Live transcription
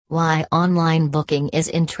Why online booking is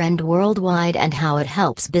in trend worldwide and how it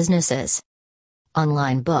helps businesses.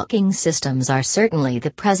 Online booking systems are certainly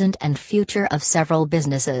the present and future of several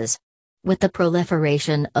businesses. With the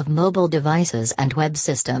proliferation of mobile devices and web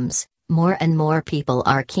systems, more and more people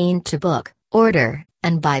are keen to book, order,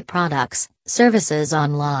 and buy products, services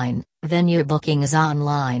online, venue bookings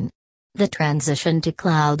online. The transition to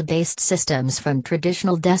cloud-based systems from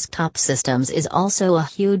traditional desktop systems is also a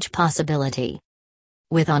huge possibility.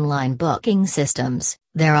 With online booking systems,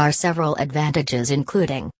 there are several advantages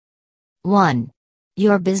including 1.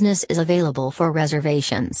 Your business is available for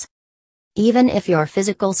reservations. Even if your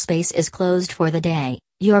physical space is closed for the day,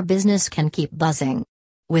 your business can keep buzzing.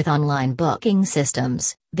 With online booking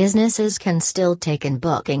systems, businesses can still take in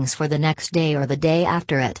bookings for the next day or the day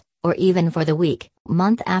after it, or even for the week,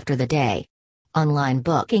 month after the day. Online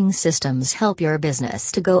booking systems help your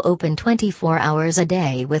business to go open 24 hours a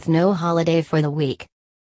day with no holiday for the week.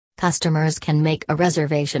 Customers can make a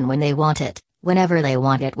reservation when they want it, whenever they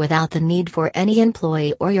want it without the need for any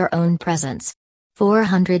employee or your own presence.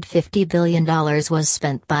 $450 billion was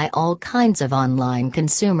spent by all kinds of online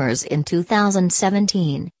consumers in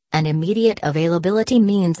 2017, and immediate availability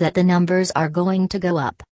means that the numbers are going to go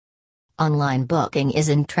up. Online booking is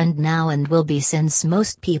in trend now and will be since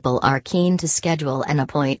most people are keen to schedule an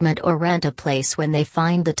appointment or rent a place when they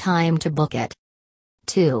find the time to book it.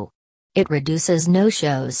 2. It reduces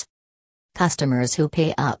no-shows. Customers who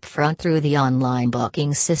pay up front through the online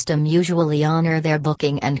booking system usually honor their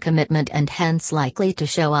booking and commitment and hence likely to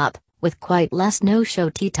show up, with quite less no-show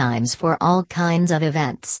tea times for all kinds of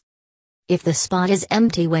events. If the spot is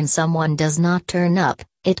empty when someone does not turn up,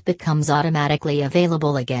 it becomes automatically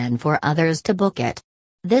available again for others to book it.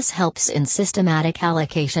 This helps in systematic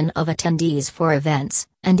allocation of attendees for events,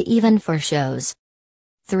 and even for shows.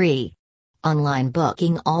 3. Online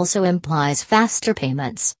booking also implies faster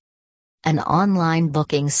payments. An online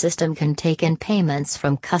booking system can take in payments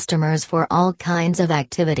from customers for all kinds of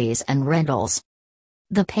activities and rentals.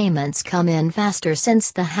 The payments come in faster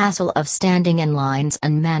since the hassle of standing in lines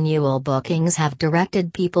and manual bookings have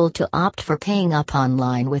directed people to opt for paying up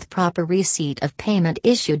online with proper receipt of payment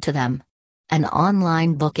issued to them. An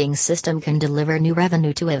online booking system can deliver new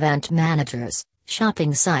revenue to event managers,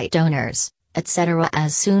 shopping site owners, etc.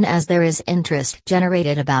 as soon as there is interest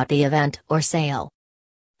generated about the event or sale.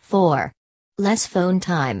 4. Less phone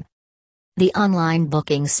time. The online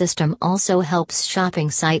booking system also helps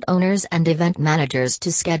shopping site owners and event managers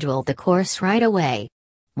to schedule the course right away.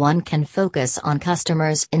 One can focus on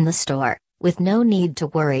customers in the store, with no need to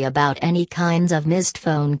worry about any kinds of missed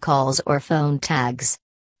phone calls or phone tags.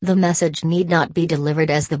 The message need not be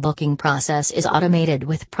delivered as the booking process is automated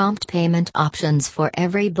with prompt payment options for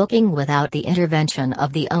every booking without the intervention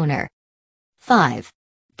of the owner. 5.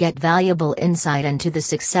 Get valuable insight into the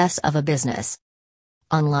success of a business.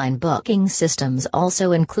 Online booking systems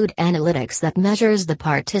also include analytics that measures the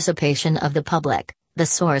participation of the public, the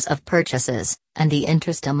source of purchases, and the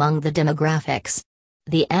interest among the demographics.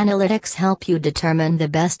 The analytics help you determine the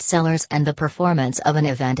best sellers and the performance of an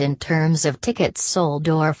event in terms of tickets sold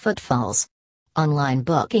or footfalls. Online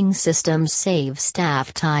booking systems save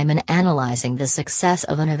staff time in analyzing the success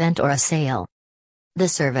of an event or a sale. The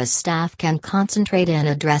service staff can concentrate in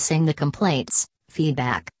addressing the complaints,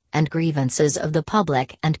 feedback, and grievances of the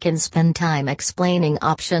public and can spend time explaining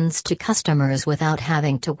options to customers without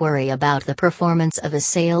having to worry about the performance of a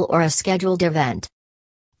sale or a scheduled event.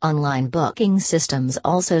 Online booking systems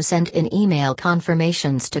also send in email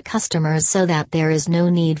confirmations to customers so that there is no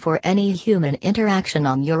need for any human interaction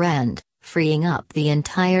on your end, freeing up the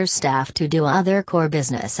entire staff to do other core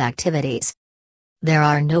business activities. There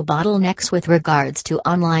are no bottlenecks with regards to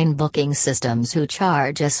online booking systems who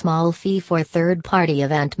charge a small fee for third-party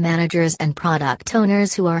event managers and product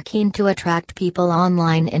owners who are keen to attract people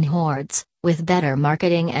online in hordes, with better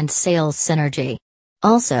marketing and sales synergy.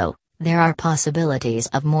 Also, there are possibilities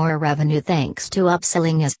of more revenue thanks to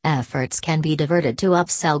upselling as efforts can be diverted to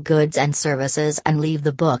upsell goods and services and leave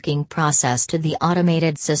the booking process to the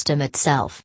automated system itself.